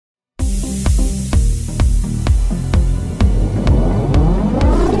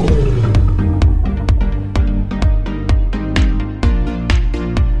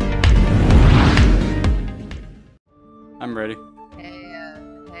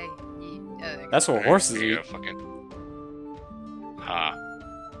That's what horses Here you eat. go, fucking. Ha.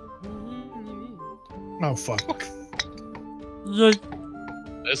 Oh fuck. Yay.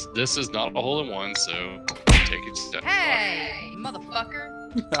 This is not a hole-in-one, so take it step. Hey, motherfucker.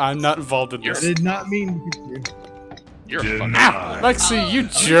 I'm not involved in I this. did not mean to hit you. You're a fucking. Lexi, you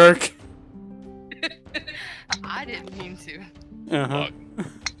jerk. I didn't mean to. Uh-huh.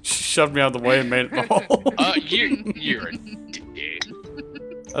 She shoved me out of the way and made it a hole. You're a dick.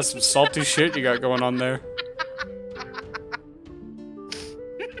 That's some salty shit you got going on there.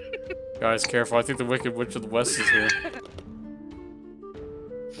 Guys, careful. I think the Wicked Witch of the West is here.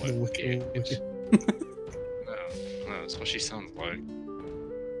 The wicked witch. No, that's what she sounds like.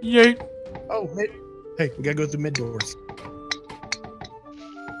 Yay. Oh, hey, we gotta go through mid doors.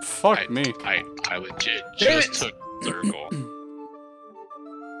 Fuck me. I legit Damn just it. took circle.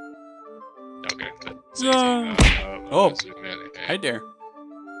 Okay, that's Yeah. easy. Oh. Zoom in. Hi there.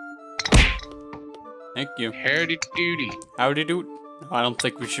 Thank you. Howdy doody. Howdy do. I don't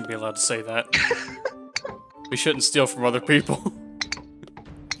think we should be allowed to say that. We shouldn't steal from other people.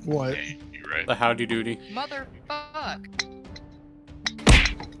 What? Hey, you're right. The howdy doody. Motherfuck.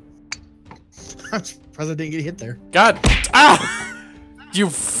 I'm surprised I didn't get hit there. God. Ah! You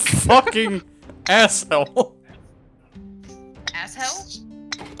fucking asshole. Asshole?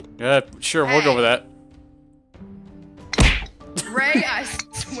 Yeah, sure, we'll go with that. Ray, I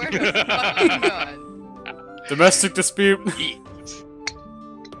swear to fucking God. Domestic dispute.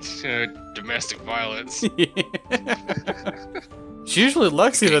 Domestic violence. It's usually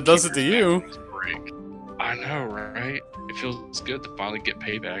Lexi that does it to you. Break. I know, right? It feels good to finally get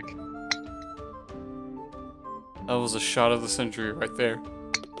payback. That was a shot of the century right there.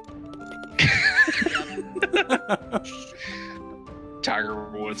 Tiger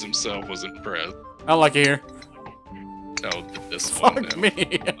Woods himself was impressed. I don't like it here. No, this one. Fuck no. me.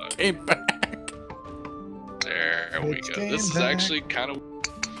 I came back. There we It's go. came This is back. actually kind of.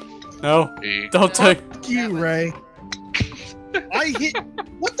 No, don't take. Fuck you, Ray. I hit.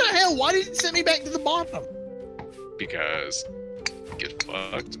 What the hell? Why did it send me back to the bottom? Because. Get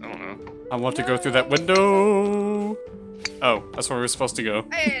fucked. I don't know. I want to go through that window. Oh, that's where we're supposed to go.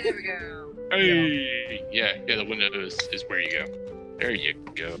 Hey, there we go. Hey! Yeah, the window is where you go. There you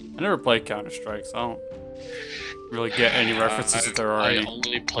go. I never played Counter-Strike, so I don't really get any references that there are I any.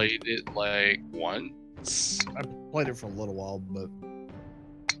 only played it like once. I played it for a little while, but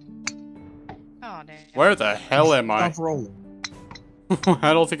Oh, damn. Where the hell am I? stop rolling.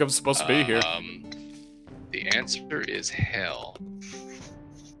 I don't think I'm supposed to be here. The answer is hell.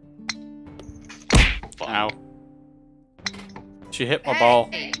 Fuck. Ow. She hit my ball.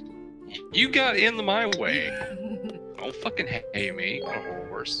 Hey. You got in my way. Don't fucking hate me. I'm a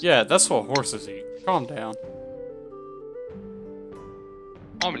horse. Yeah, that's what horses eat. Calm down.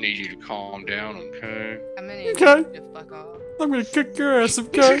 I'm gonna need you to calm down, okay? I'm gonna need Okay. you to fuck off. I'm gonna kick your ass,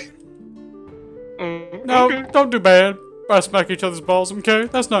 okay? No, Okay. don't do bad. I smack each other's balls, okay?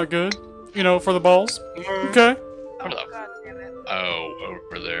 That's not good. You know, for the balls. Okay? Oh, Hold up. God damn it. Oh,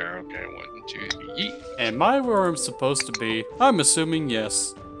 over there. Okay, 1, 2, yeet. And my worm's supposed to be, I'm assuming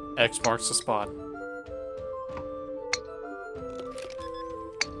yes. X marks the spot.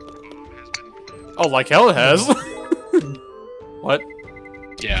 Oh, like hell it has. What?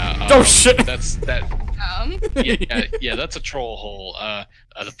 Yeah. Oh shit! That's that. Um, Yeah, that's a troll hole.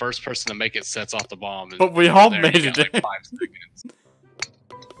 The first person to make it sets off the bomb. And But we all there, made you it got, in. like, 5 seconds.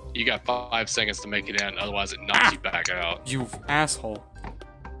 You got 5 seconds to make it in, otherwise it knocks you back out. You asshole.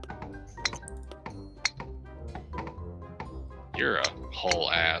 You're a whole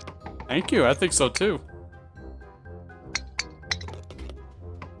ass. Thank you, I think so too.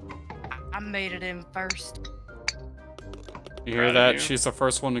 I made it in first. You hear Proud of that? you. She's the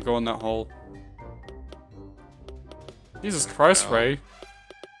first one to go in that hole. Jesus Christ, Well. Ray.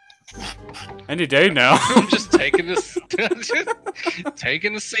 Any day now. I'm just taking this,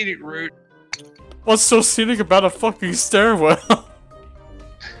 taking the scenic route. What's so scenic about a fucking stairwell?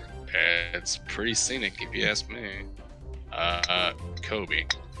 It's pretty scenic, if you ask me. Kobe.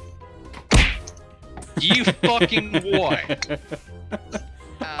 You fucking what?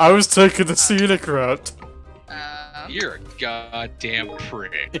 I was taking the scenic route. You're a goddamn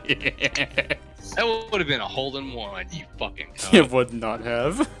prick. That would have been a hole-in-one, you fucking cunt. It would not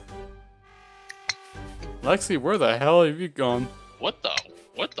have. Lexi, where the hell have you gone? What the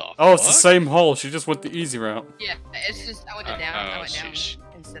Oh, it's the fuck? same hole. She just went the easy route. Yeah, it's just I went down. I went down sheesh.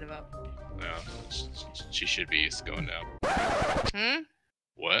 instead of up. No, she should be going down. Hmm.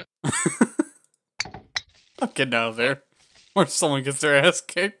 What? I'm getting out of there. Or someone gets their ass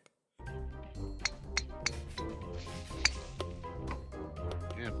kicked.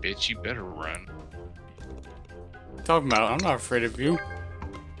 Yeah, bitch, you better run. What you talking about? I'm not afraid of you.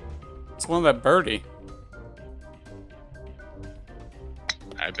 It's one of that birdie.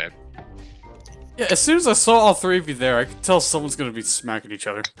 I bet. Yeah, as soon as I saw all three of you there, I could tell someone's gonna be smacking each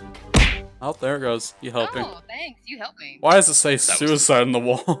other. Oh, there it goes. You helping. Oh, thanks. You helped me. Why does it say was- suicide on the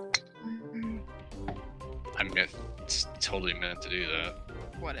wall? I meant, totally meant to do that.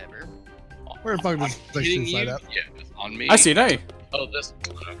 Whatever. Where the fuck does the Hitting suicide you? up? Yeah, it's on me. I see an A. Oh, this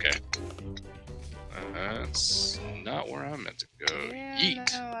one. Okay. That's not where I meant to go. Yeah,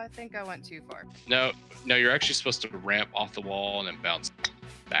 Yeet. no, I think I went too far. No, you're actually supposed to ramp off the wall and then bounce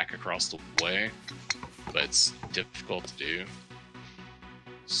back across the way, but it's difficult to do.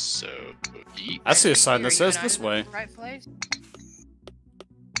 So, yeet. I see a sign Are that you says and I this in the way. Right place?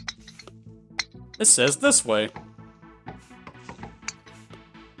 It says this way.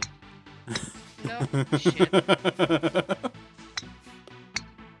 No. Shit.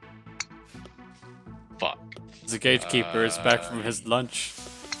 Fuck. The gatekeeper is back from his lunch.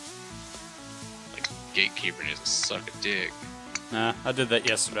 Like, Gatekeeper needs to suck a dick. Nah, I did that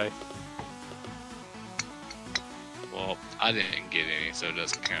yesterday. Well, I didn't get any, so it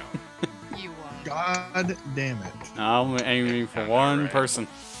doesn't count. You won't. God damn it. I'm aiming for I know, one right? person.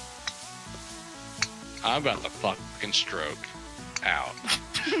 I'm about to fucking stroke out.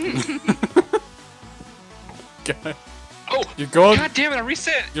 God. Oh! You're going. God damn it, I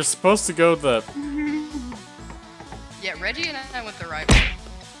reset! You're supposed to go the. Yeah, Reggie and I went the right way.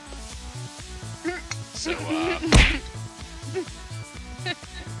 So,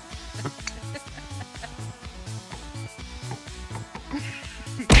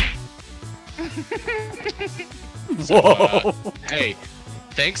 Whoa! hey,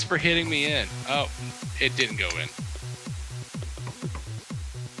 thanks for hitting me in. Oh, it didn't go in.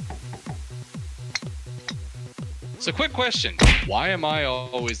 So, quick question. Why am I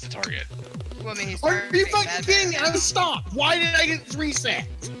always the target? Well, I mean, he's Are you perfect. fucking Bad kidding me? man. I was stopped. Why did I get reset?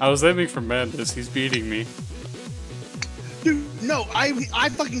 I was aiming for Madness. He's beating me. Dude, no, I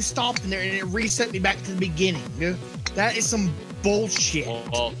fucking stopped in there and it reset me back to the beginning. Dude. That is some bullshit.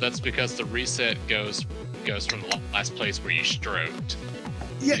 Well, that's because the reset goes from the last place where you stroked.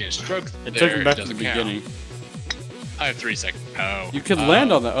 Yeah. You didn't stroke It there, took him back to the doesn't count. beginning. I have 3 seconds. Oh. You could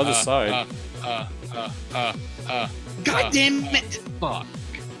land on the other side. God damn it. Fuck.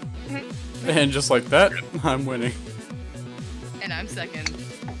 And just like that, I'm winning. And I'm second.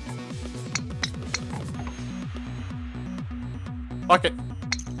 Fuck it.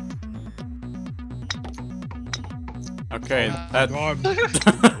 Okay, that God.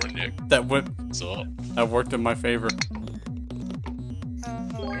 Nick, that went what's up? that worked in my favor. Oh,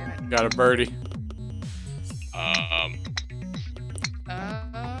 damn it. Got a birdie.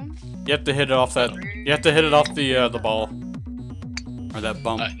 You have to hit it off that. You have to hit it off the ball or that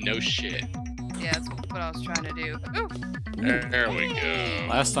bump. No shit. Yeah, that's what I was trying to do. Ooh. There we go.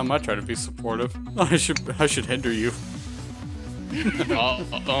 Last time I tried to be supportive, I should hinder you.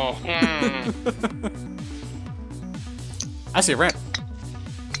 I see a ramp.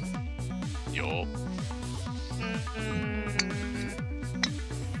 Yo.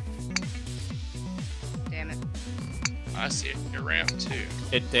 Damn it. I see a ramp too.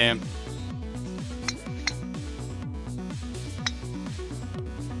 It damn.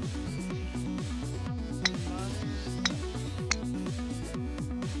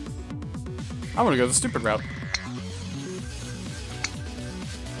 I want to go the stupid route.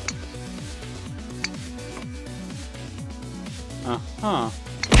 Uh-huh.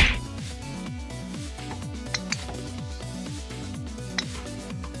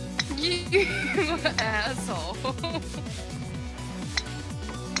 You asshole.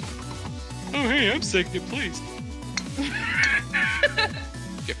 Oh hey, I'm second, please.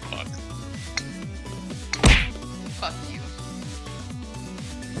 Get fucked. Fuck you.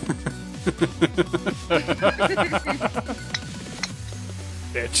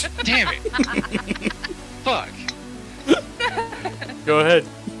 Bitch. Damn it. Fuck. Go ahead.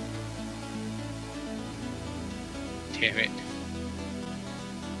 Damn it.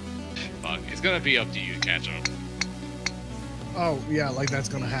 Fuck. It's gonna be up to you to catch up. Oh, yeah, like that's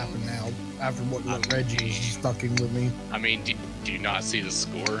gonna happen now. After what Reggie is just fucking with me. I mean, do you not see the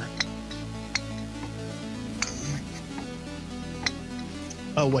score?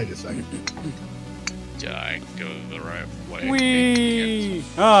 Oh, wait a second. Did I go the right way? Wee!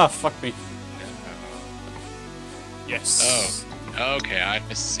 Ah, fuck me. Yes. Oh, okay, I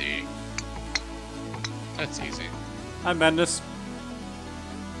see. That's easy. Hi, Madness.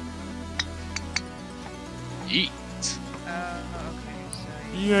 Yeet. Okay, so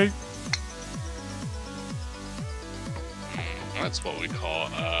Yay. That's what we call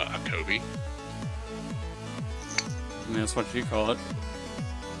a Kobe. I mean, that's what you call it.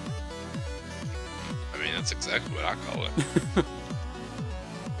 I mean, that's exactly what I call it.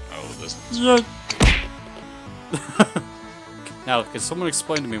 Oh, this. Yeah. Now, can someone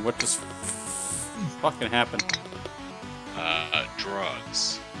explain to me what just fucking happened?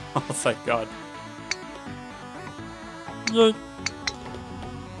 Drugs. Oh, thank God. Yeah.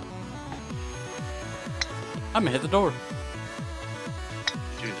 I'm gonna hit the door.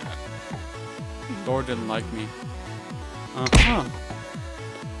 Do that. Door didn't like me. Uh-huh.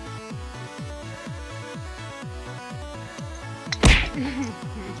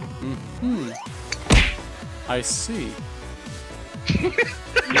 Mm-hmm. I see.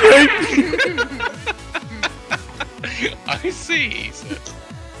 I see. He said.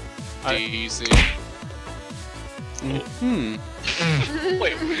 I- Do you see? Mm-hmm.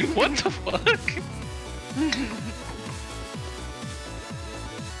 Wait, what the fuck?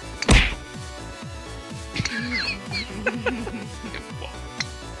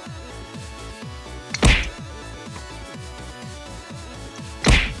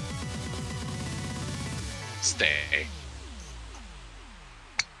 Stay.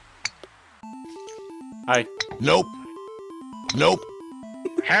 Hi. Nope. Nope.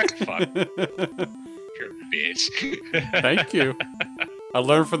 Hack fuck. You're a bitch. Thank you. I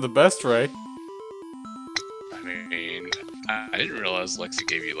learned from the best, Ray. I mean, I didn't realize Lexi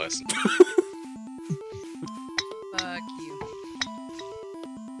gave you lessons. Fuck you.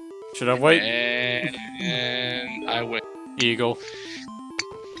 Should I wait? And I went Eagle.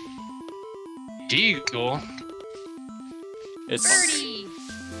 Deagle. It's Birdie!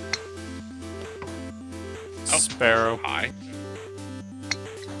 Sparrow. Hi.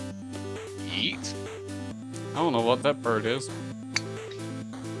 Eat. I don't know what that bird is.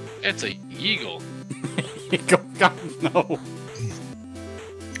 It's a eagle. Eagle. God, no.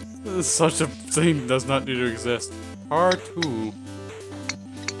 Such a thing does not need to exist. R2.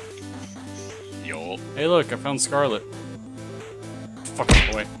 Yo. Hey, look, I found Scarlet.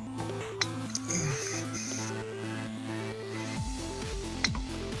 Fucking boy.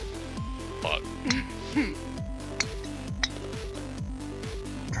 Fuck.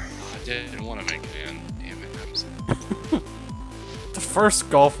 I didn't want to make it in. Damn it. I'm sorry. The first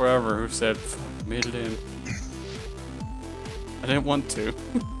golfer ever who said, "Fuck, made it in." I didn't want to.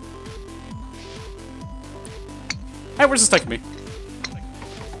 Hey, where's this taking me?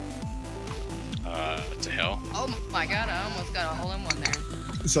 To hell. Oh my god, I almost got a hole in one there.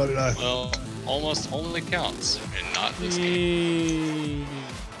 So did I. Well, almost only counts, and not this game.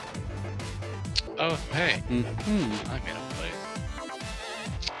 Oh, hey. Mm-hmm. I'm in a play.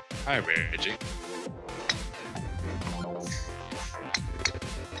 Hi, Reggie.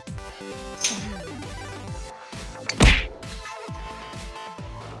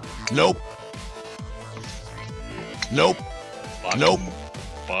 Nope. Nope. Fuck. Nope.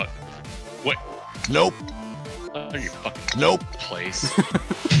 Fuck. Wait. Nope. Oh, you fucking Nope. place.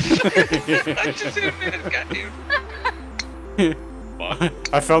 I just admitted, goddamn. Fuck.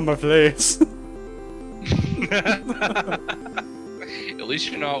 I found my place. At least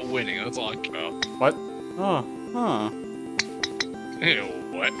you're not winning. That's all I care about. What? Oh, huh. Ew,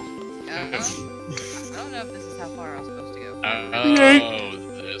 what? I don't know if this is how far I was supposed to go. Oh,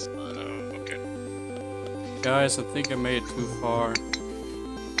 this. Okay. Guys, I think I made it too far.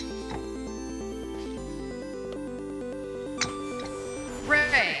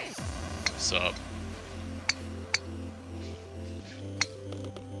 Ray! What's up?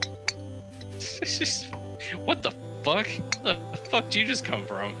 What the fuck? Where the fuck did you just come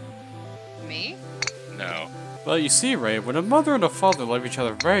from? Me? No. Well, you see, Ray, when a mother and a father love each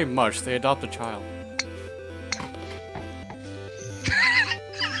other very much, they adopt a child.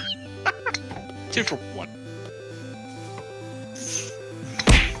 2 for 1.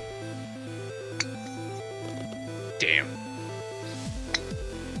 Damn.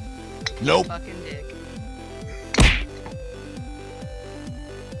 Nope. Fucking dick.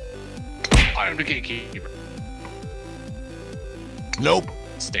 I'm the gatekeeper. Nope.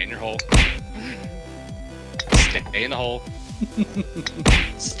 Stay in your hole. Stay in the hole.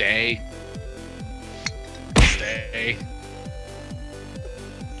 Stay. Stay.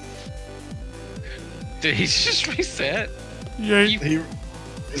 Did he just reset? Yay. He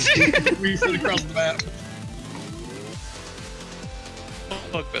reset across the map.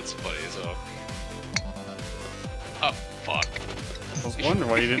 Fuck, that's funny as hell. Oh, fuck. I was wondering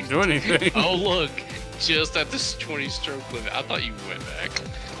why you didn't do anything. Oh, look. Just at this 20 stroke limit. I thought you went back.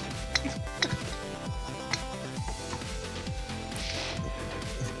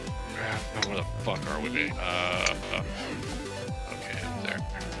 Where the fuck are we?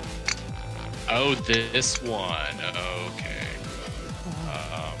 Oh, this one. Okay.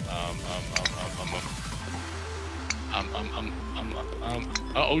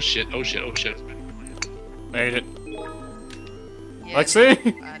 Oh shit! Oh shit! Oh shit! Made it. Yeah,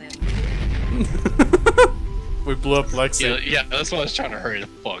 Lexi? I didn't. We blew up Lexi. Yeah, that's why I was trying to hurry the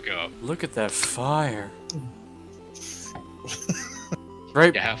fuck up. Look at that fire.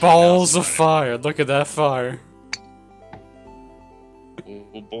 Great Yeah, half balls an of ounce. fire. Look at that fire.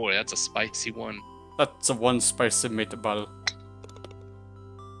 Oh boy, that's a spicy one. That's a one spicy meatball.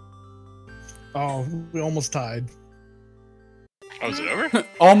 Oh, we almost tied. Oh, is it over?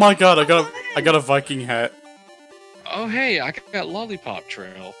 Oh my god, I got a Viking hat. Oh hey, I got Lollipop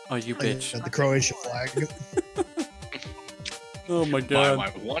Trail. Oh you bitch. Got the Croatian flag. Oh my By god. my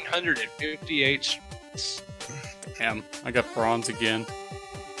 158. Damn, I got bronze again.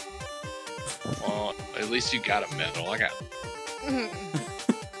 Well, at least you got a medal. I got.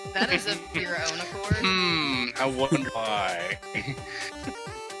 That is of your own accord. I wonder why.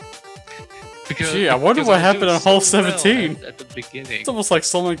 Gee, I wonder what was happened doing on hole so well 17. at the beginning. It's almost like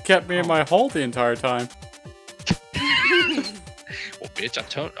someone kept me in my hole the entire time. Well, bitch, I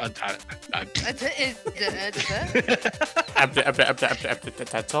told.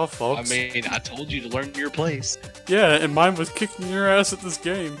 That's all, I folks. mean, I told you to learn your place. Yeah, and mine was kicking your ass at this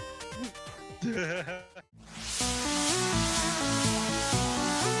game.